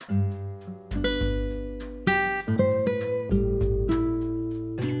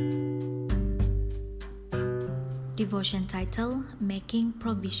Devotion title, Making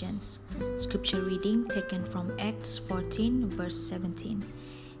Provisions. Scripture reading taken from Acts 14 verse 17.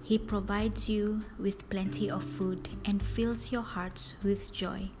 He provides you with plenty of food and fills your hearts with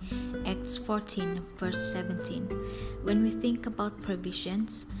joy. Acts 14 verse 17. When we think about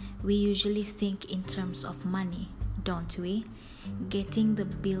provisions, we usually think in terms of money, don't we? Getting the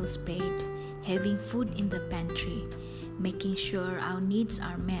bills paid, having food in the pantry, making sure our needs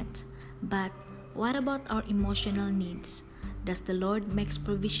are met. But what about our emotional needs? Does the Lord make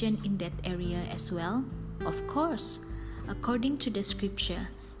provision in that area as well? Of course. According to the scripture,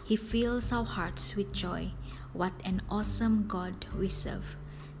 He fills our hearts with joy. What an awesome God we serve.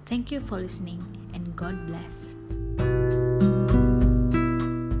 Thank you for listening, and God bless.